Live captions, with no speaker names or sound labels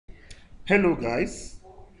Hello guys,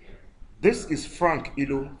 this is Frank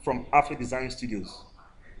Ilo from Afro Design Studios.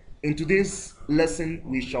 In today's lesson,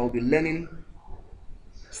 we shall be learning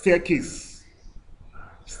staircase.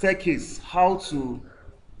 Staircase, how to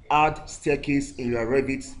add staircase in your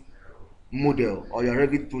Revit model or your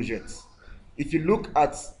Revit project. If you look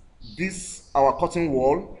at this, our curtain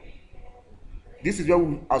wall, this is where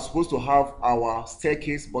we are supposed to have our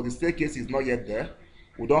staircase, but the staircase is not yet there.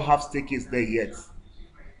 We don't have staircase there yet.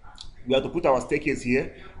 We have to put our staircase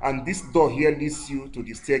here, and this door here leads you to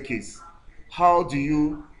the staircase. How do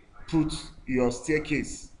you put your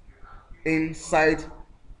staircase inside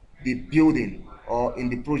the building or in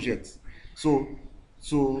the project? So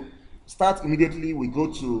to start immediately, we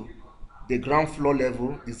go to the ground floor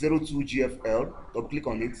level, the 02 GFL, double click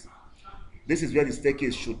on it. This is where the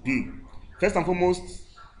staircase should be. First and foremost,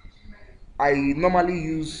 I normally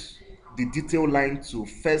use the detail line to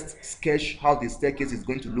first sketch how the staircase is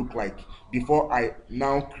going to look like before I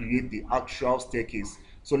now create the actual staircase.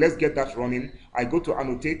 So let's get that running. I go to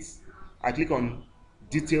annotate, I click on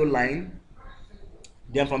detail line,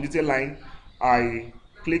 then from detail line I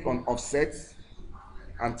click on offset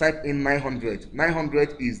and type in 900.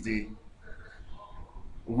 900 is the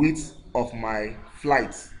width of my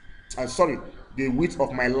flight, sorry, the width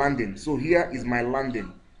of my landing. So here is my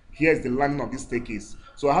landing, here is the landing of this staircase.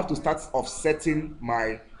 So I have to start offsetting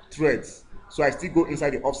my threads. So I still go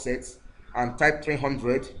inside the offset and type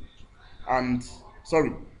 300, and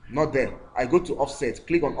sorry, not there, I go to offset,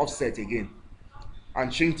 click on offset again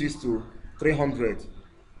and change this to 300.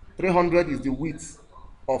 300 is the width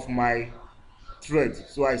of my thread.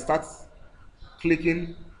 So I start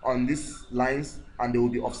clicking on these lines and they will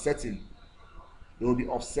be offsetting. They will be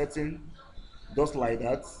offsetting just like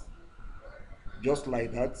that, just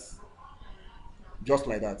like that, just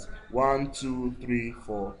like that. 1 2 3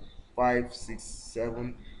 4 5 6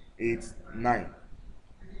 7 8 9.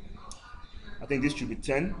 I think this should be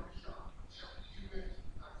 10.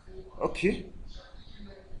 Okay,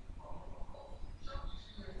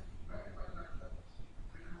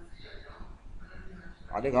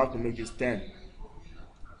 I think I have to make this 10.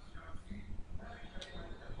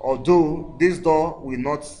 Although this door will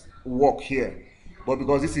not work here, but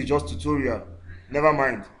because this is just tutorial, never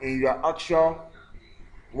mind. In your actual,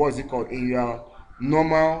 what is it called, in your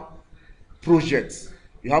normal project,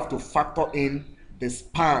 you have to factor in the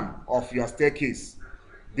span of your staircase.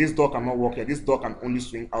 This door cannot work here, this door can only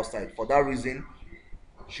swing outside. For that reason,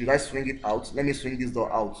 should I swing it out? Let me swing this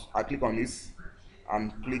door out. I click on this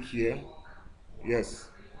and click here. Yes,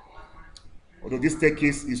 although this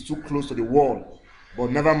staircase is too close to the wall, but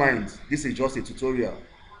never mind, this is just a tutorial.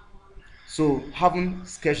 So having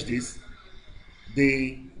sketched this,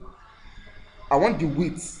 the I want the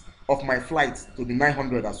width of my flight to be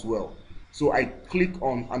 900 as well. So I click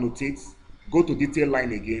on annotate, go to detail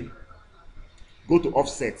line again, go to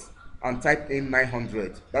offset and type in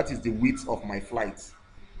 900. That is the width of my flight.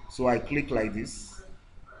 So I click like this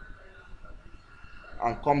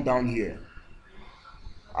and come down here.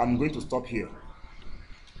 I'm going to stop here.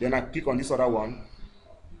 Then I click on this other one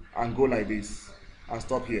and go like this and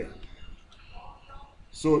stop here.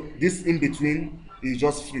 So this in between is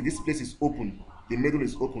just free. This place is open, the middle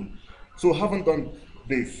is open. So having done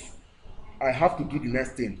this, I have to do the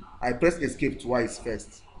next thing. I press escape twice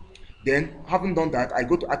first. Then having done that, I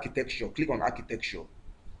go to architecture, click on architecture.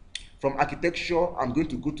 From architecture, I'm going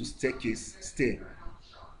to go to staircase, stair.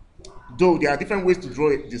 Though there are different ways to draw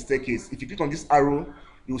the staircase. If you click on this arrow,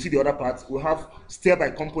 you will see the other part. We have stair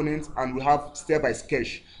by component and we have stair by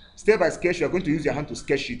sketch. Stair by sketch, you are going to use your hand to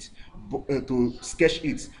sketch it,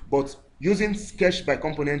 but using sketch by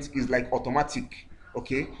component is like automatic.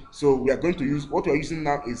 Okay, so we are going to use, what we are using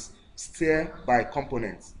now is stair by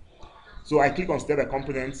component. So I click on stair by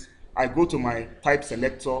component, I go to my type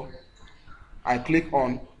selector, I click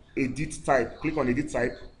on edit type, click on edit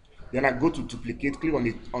type, then I go to duplicate, click on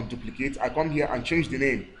it on duplicate. I come here and change the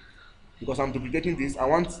name because I'm duplicating this. I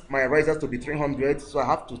want my risers to be 300, so I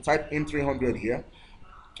have to type in 300 here.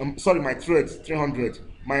 Sorry, my threads 300.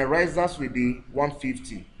 My risers will be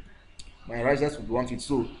 150. My risers will be 150.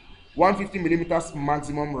 So 150 millimeters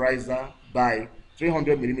maximum riser by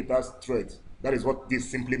 300 millimeters thread. That is what this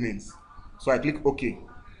simply means. So I click OK.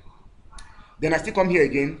 Then I still come here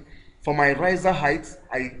again. For my riser height,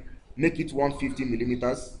 I make it 150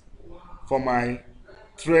 millimeters. For my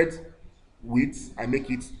thread width, I make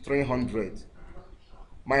it 300.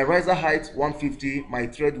 My riser height 150, my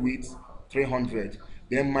thread width 300.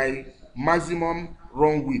 Then my maximum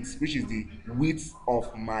run width, which is the width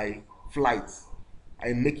of my flight,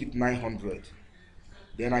 I make it 900.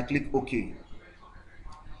 Then I click OK.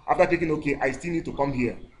 After clicking OK, I still need to come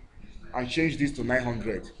here and change this to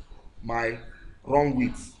 900. My run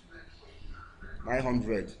width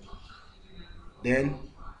 900. Then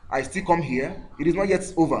I still come here. It is not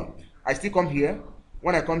yet over. I still come here.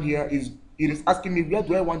 When I come here, it is asking me, where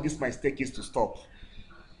do I want this my staircase to stop?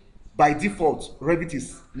 By default, Revit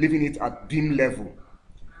is leaving it at beam level.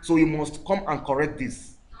 So you must come and correct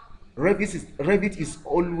this. Revit is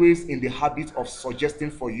always in the habit of suggesting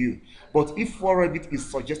for you. But if what Revit is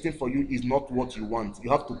suggesting for you is not what you want, you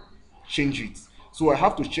have to change it. So I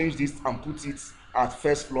have to change this and put it at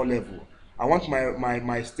first floor level. I want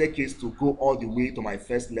my staircase to go all the way to my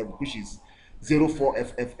first level, which is 04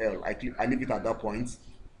 FFL. I leave it at that point.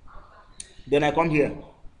 Then I come here.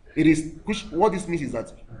 It is which what this means is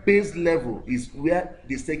that base level is where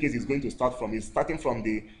the staircase is going to start from. It's starting from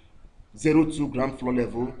the 02 ground floor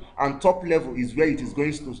level, and top level is where it is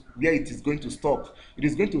going to stop. It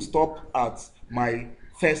is going to stop at my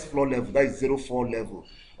first floor level, that is 04 level.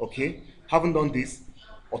 Okay, having done this,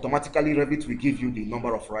 automatically Revit will give you the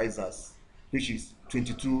number of risers, which is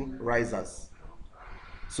 22 risers.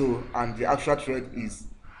 So, and the actual thread is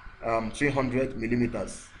 300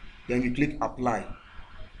 millimeters. Then you click apply.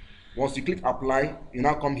 Once you click apply, you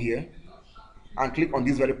now come here and click on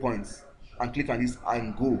these very points and click on this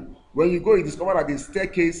and go. When you go, you discover that the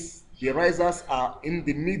staircase, the risers are in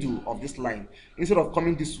the middle of this line. Instead of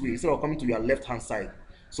coming this way, instead of coming to your left hand side.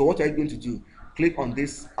 So what are you going to do? Click on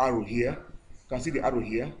this arrow here. You can see the arrow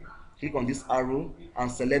here. Click on this arrow and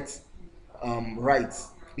select right.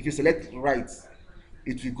 If you select right,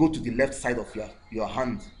 it will go to the left side of your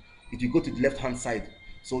hand. It will go to the left hand side.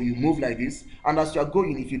 So you move like this, and as you are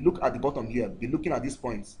going, if you look at the bottom here, be looking at this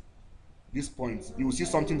point, you will see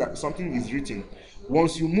something is written.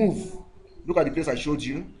 Once you move, look at the place I showed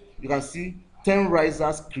you. You can see 10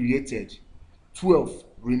 risers created, 12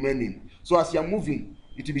 remaining. So as you are moving,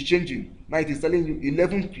 it will be changing. Now it is telling you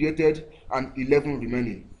 11 created and 11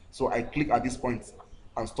 remaining. So I click at this point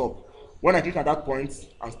and stop. When I click at that point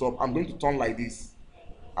and stop, I'm going to turn like this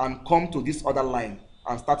and come to this other line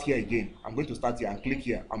and start here again. I'm going to start here and click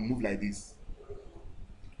here and move like this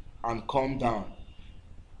and come down.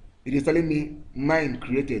 It is telling me 9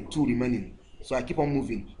 created, 2 remaining. So I keep on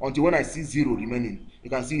moving until when I see 0 remaining. You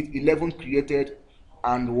can see it 11 created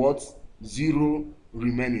and what? 0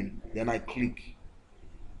 remaining. Then I click.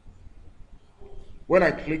 When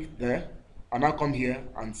I click there, I now come here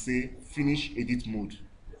and say finish edit mode.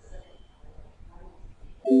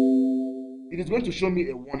 It is going to show me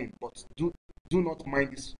a warning, but do not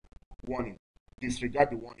mind this warning.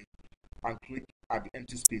 Disregard the warning and click at the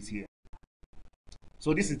empty space here.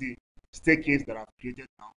 So this is the staircase that I've created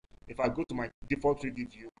now. If I go to my default 3D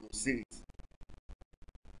view, you'll see it.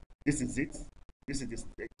 This is it. This is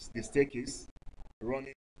the staircase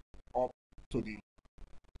running up to the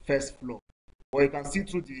first floor. But you can see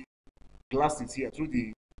through the glasses here, through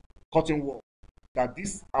the curtain wall, that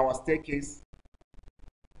this our staircase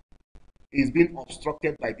is being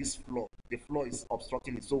obstructed by this floor. The floor is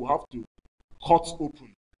obstructing it. So we have to cut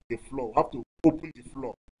open the floor. We have to open the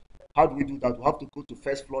floor. How do we do that? We have to go to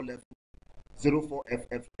first floor level 04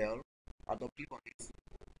 FFL and then click on it.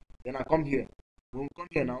 Then I come here. When we come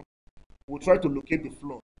here now, we'll try to locate the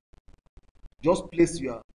floor. Just place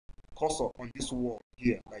your cursor on this wall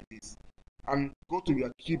here like this and go to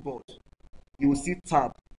your keyboard. You will see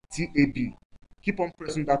tab TAB. Keep on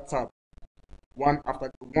pressing that tab one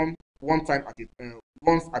time at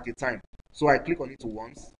once at a time. So I click on it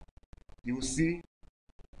once. You will see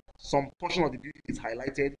some portion of the building is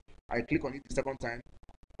highlighted. I click on it the second time.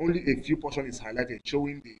 Only a few portion is highlighted,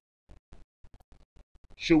 showing the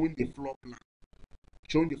floor plan,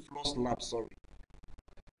 showing the floor slab. Sorry,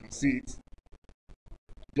 you can see it.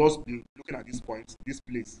 Just be looking at this point, this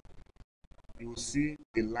place. You will see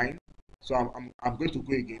the line. So I'm going to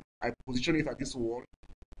go again. I position it at this wall.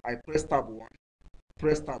 I press tab 1,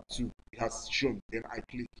 press tab 2. It has shown. Then I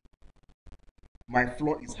click. My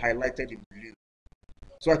floor is highlighted in blue.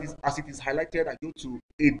 So as it is highlighted, I go to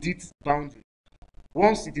edit boundary.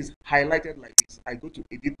 Once it is highlighted like this, I go to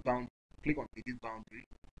edit boundary, click on edit boundary.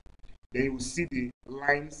 Then you will see the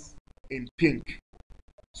lines in pink.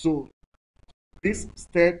 So this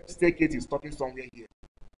staircase is stopping somewhere here.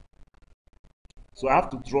 So I have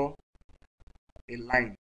to draw a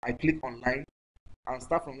line. I click on line and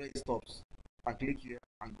start from where it stops. I click here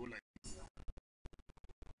and go like this.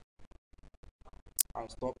 I'll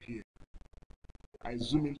stop here. I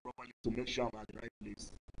zoom in properly to make sure I'm at the right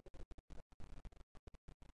place.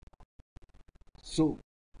 So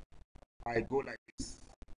I go like this.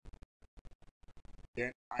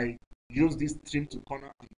 Then I use this trim to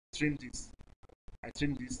corner and trim this. I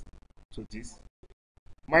trim this to this.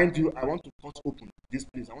 Mind you, I want to cut open this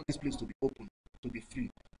place. I want this place to be open, to be free.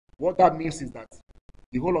 What that means is that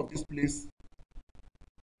the whole of this place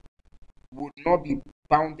would not be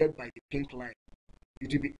bounded by the pink line.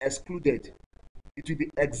 It will be excluded. It will be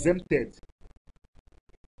exempted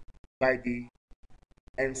by the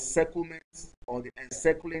encirclement or the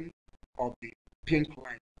encircling of the pink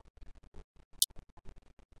line.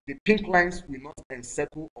 The pink lines will not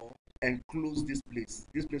encircle or enclose this place.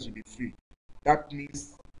 This place will be free. That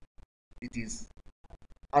means it is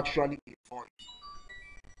actually a void.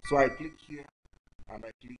 So I click here and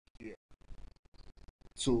I click here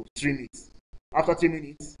to trim it. After 10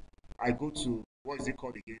 minutes, I go to, what is it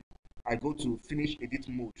called again? I go to finish edit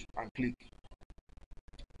mode and click.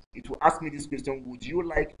 It will ask me this question: would you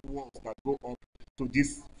like walls that go up to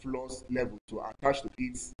this floor's level to attach to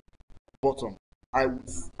its bottom? I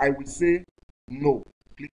would say no.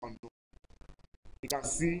 Click on no. You can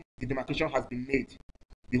see the demarcation has been made.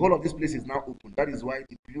 The whole of this place is now open. That is why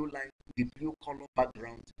the blue line, the blue color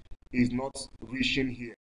background is not reaching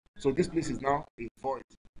here. So this place is now a void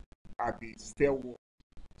at the stair wall.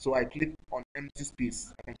 So I click on empty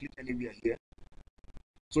space. I can click anywhere here.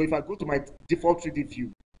 So if I go to my default 3D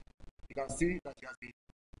view, you can see that it has been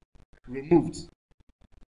removed.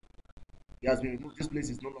 It has been removed. This place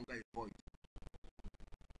is no longer a void.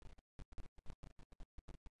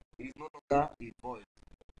 It is no longer a void.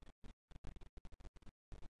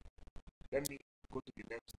 Let me go to the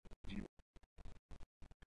left view.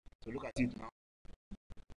 So look at it now.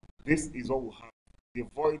 This is what we have. The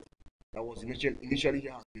void that was initially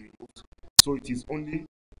here has been removed. So it is only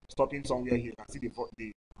stopping somewhere here. You can see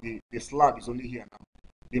the slab is only here now.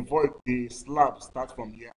 The slab starts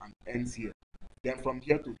from here and ends here. Then from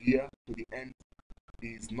here to the end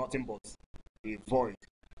is nothing but a void.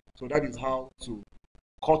 So that is how to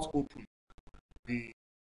cut open the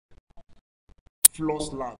floor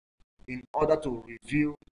slab in order to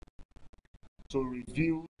reveal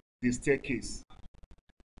the staircase.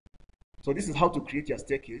 So this is how to create your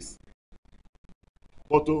staircase.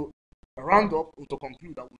 But to round up or to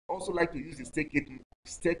conclude, I would also like to use the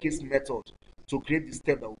staircase method to create the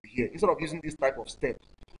step that will be here. Instead of using this type of step,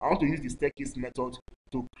 I want to use the staircase method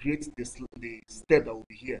to create the step that will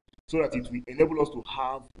be here, so that it will enable us to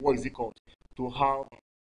have, what is it called? To have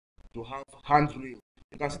handrail.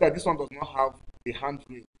 You can see that this one does not have a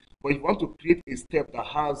handrail. But if you want to create a step that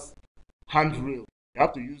has handrail, you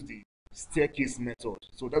have to use the staircase method.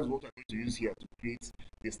 So that's what we're going to use here to create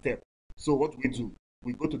the step. So what we do,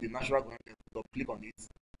 we go to the natural ground level, click on it.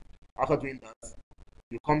 After doing that,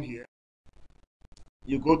 you come here,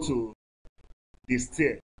 you go to the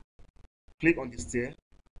stair, click on the stair.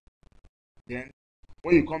 Then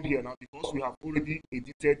when you come here now, because we have already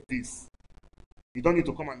edited this, you don't need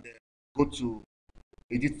to come and go to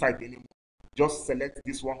edit type anymore. Just select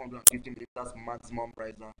this 150 millimeters maximum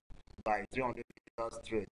riser by 300 millimeters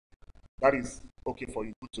thread. That is okay for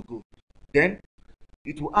you, good to go. Then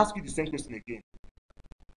it will ask you the same question again.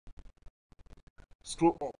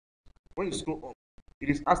 Scroll up. When you scroll up, it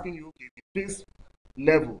is asking you, okay, the base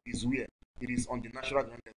level is where? It is on the natural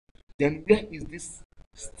ground level. Then where is this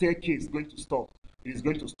staircase going to stop? It is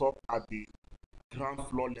going to stop at the ground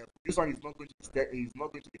floor level. This one is not going to the stair, is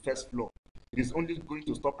not going to the first floor. It is only going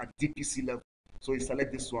to stop at DPC level. So you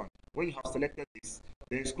select this one. When you have selected this,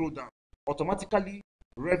 then you scroll down. Automatically,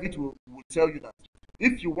 Revit will tell you that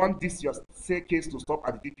if you want this your staircase to stop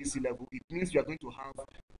at the DPC level, it means you are going to have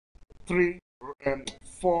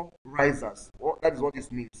 4 risers. That is what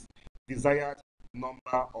this means. Desired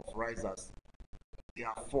number of risers. There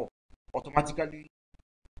are 4. Automatically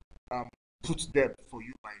put them for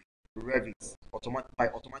you by Revit, by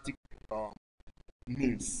automatic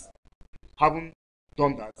means. Having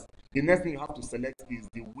done that, the next thing you have to select is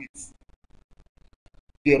the width,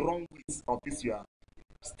 the run width of this your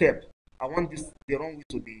step. I want the run width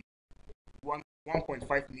to be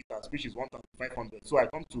 1.5 meters, which is 1,500. So I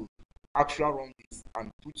come to actual run width and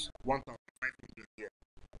put 1,500 here.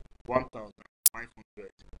 1,500.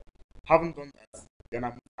 Having done that, then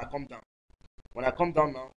I come down. When I come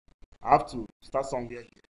down now, I have to start somewhere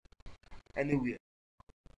here. Anywhere.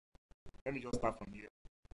 Let me just start from here.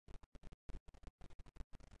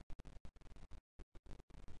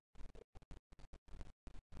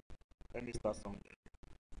 Let me start somewhere.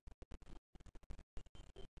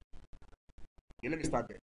 Okay, let me start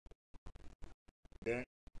there. Then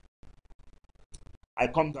I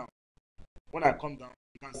come down. When I come down,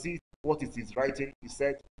 you can see what it is writing. It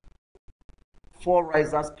said 4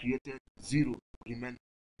 risers created, 0 remain.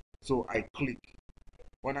 So I click.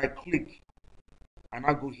 When I click, I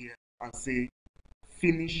now go here and say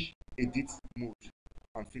finish edit mode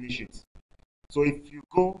and finish it. So if you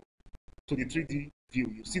go to the 3D view,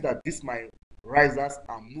 you see that this my risers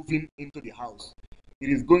are moving into the house. It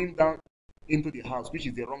is going down into the house, which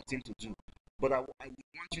is the wrong thing to do. But I would want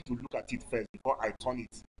you to look at it first before I turn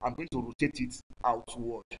it. I'm going to rotate it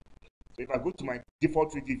outward. So if I go to my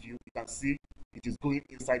default 3D view, you can see it is going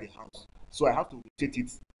inside the house. So I have to rotate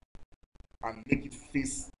it and make it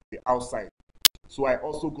face the outside. So I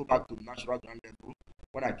also go back to natural ground level.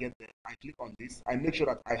 When I get there, I click on this. I make sure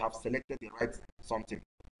that I have selected the right something.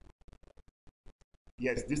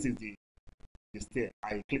 Yes, this is the stair.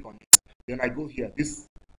 I click on it. Then I go here. This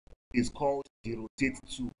is called the rotate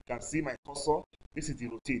tool. You can see my cursor. This is the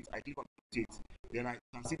rotate. I click on rotate. Then I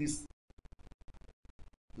can see this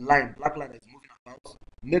line, black line that is moving about.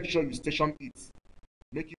 Make sure you station it.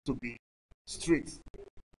 Make it to be straight,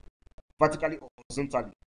 vertically or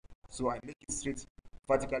horizontally. So I make it straight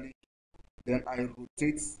vertically. Then I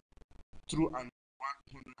rotate through an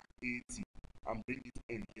 180 and bring it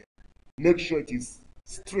in here. Make sure it is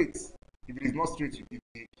straight. If it is not straight,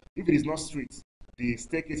 if it is not straight, the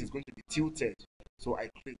staircase is going to be tilted. So I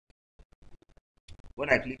click. When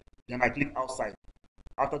I click, then I click outside.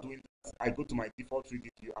 After doing that, I go to my default 3D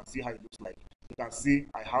view and see how it looks like. You can see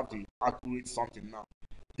I have the accurate something now.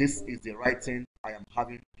 This is the right thing I am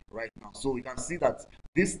having right now. So you can see that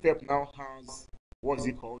this step now has, what is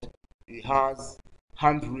it called? It has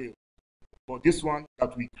handrail. But this one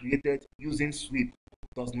that we created using sweep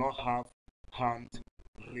does not have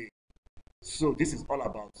handrail. So this is all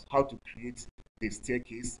about how to create the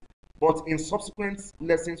staircase. But in subsequent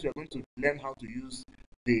lessons, we are going to learn how to use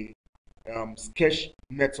the sketch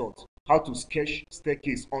method, how to sketch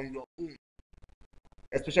staircase on your own,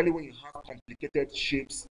 especially when you have complicated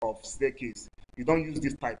shapes of staircase. You don't use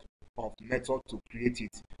this type of method to create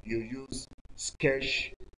it. You use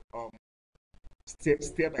sketch,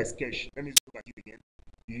 stair by sketch. Let me look at it again.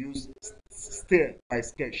 You use stair by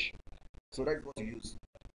sketch. So that's what you use.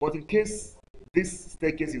 But in case this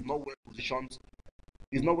staircase is not well positioned,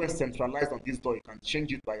 is not well centralized on this door, you can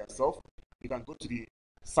change it by yourself. You can go to the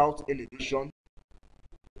south elevation.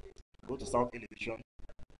 Go to south elevation.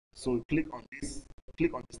 So click on this,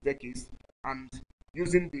 click on the staircase, and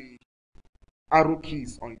using the arrow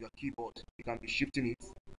keys on your keyboard, you can be shifting it.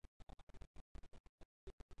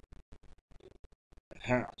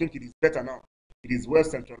 I think it is better now. It is well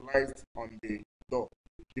centralized on the door,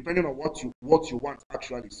 depending on what you want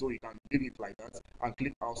actually. So you can leave it like that and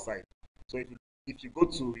click outside. So if you go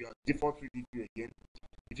to your default 3D view again,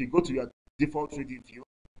 if you go to your default 3D view,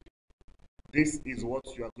 this is what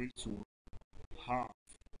you are going to have,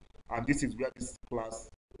 and this is where this class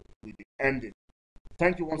will be ending.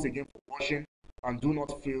 Thank you once again for watching, and do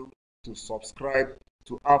not fail to subscribe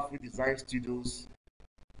to Afri Design Studios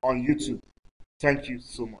on YouTube. Thank you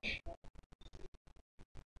so much.